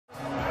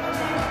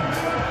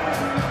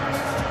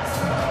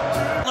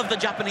the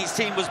Japanese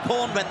team was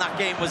pawned when that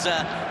game was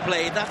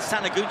played. That's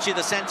Taniguchi,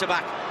 the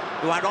centre-back,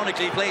 who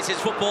ironically plays his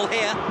football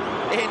here.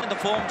 In the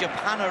form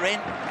Japan are in,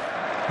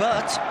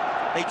 but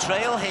they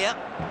trail here.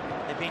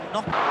 They've been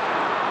knocked.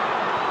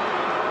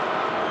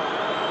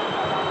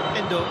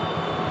 Endo,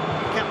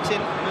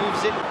 captain,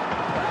 moves it.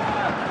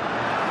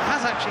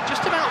 Has actually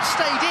just about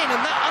stayed in,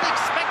 and that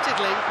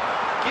unexpectedly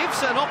gives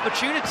an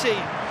opportunity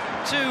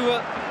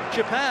to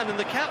Japan, and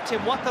the captain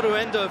Wataru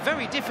Endo. A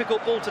very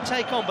difficult ball to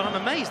take on, but I'm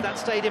amazed that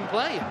stayed in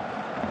play.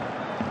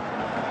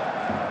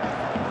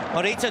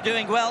 Morita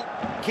doing well,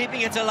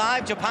 keeping it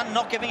alive. Japan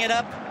not giving it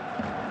up.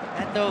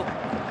 Endo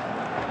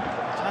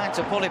trying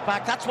to pull it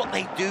back. That's what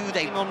they do.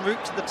 They en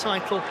route to the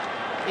title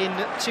in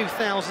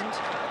 2000.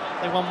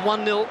 They won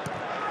 1-0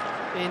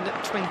 in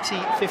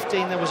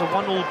 2015. There was a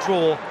 1-1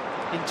 draw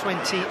in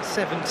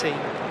 2017.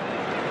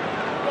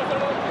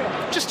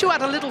 Just to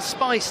add a little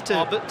spice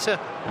to, but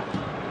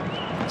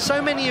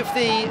so many of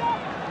the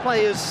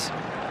players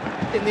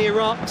in the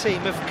Iraq team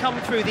have come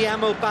through the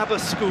Amo Baba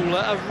school,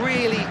 a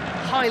really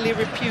highly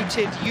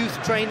reputed youth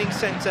training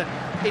centre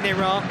in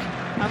Iraq.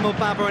 Amo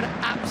Baba, an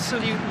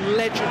absolute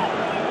legend.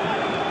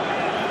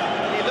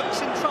 He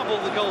looks in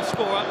trouble, the goal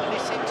scorer, and he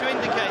seemed to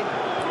indicate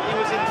he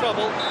was in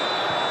trouble.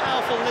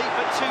 Powerful leap,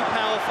 but too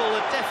powerful.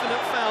 A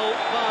definite foul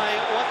by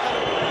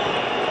Wataru.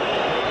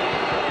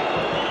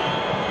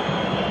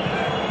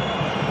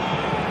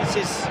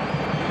 This is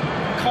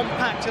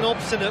compact and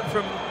obstinate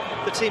from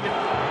the team,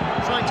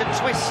 trying to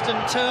twist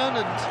and turn,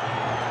 and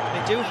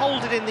they do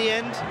hold it in the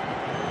end.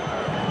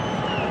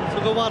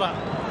 Sugawara.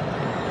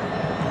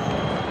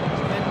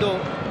 Endo.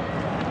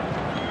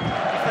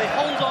 If they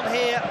hold on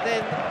here,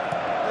 then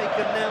they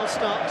can now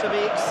start to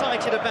be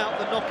excited about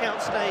the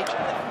knockout stage.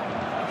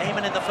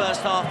 Eamon in the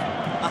first half,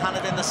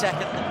 Mohamed in the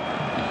second.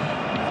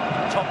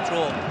 Top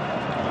draw.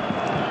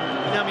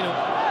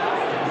 Namino.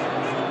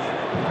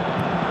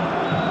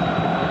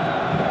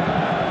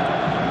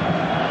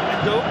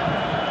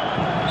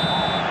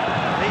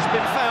 He's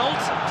been fouled,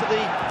 to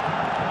the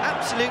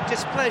absolute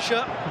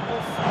displeasure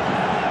of...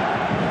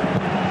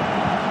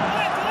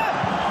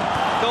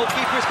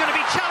 Goalkeeper is going to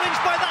be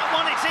challenged by that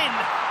one. It's in.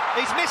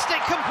 He's missed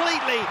it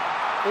completely.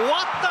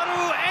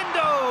 Wataru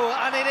Endo,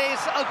 and it is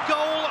a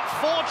goal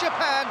for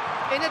Japan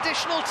in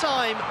additional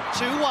time.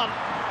 2-1.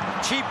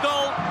 Cheap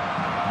goal.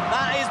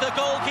 That is the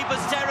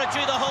goalkeeper's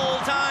territory the whole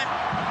time.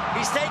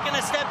 He's taken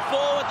a step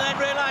forward and then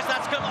realised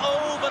that's come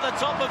over the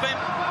top of him.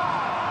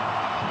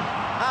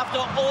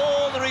 After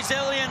all the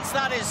resilience,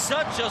 that is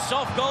such a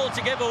soft goal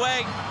to give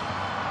away.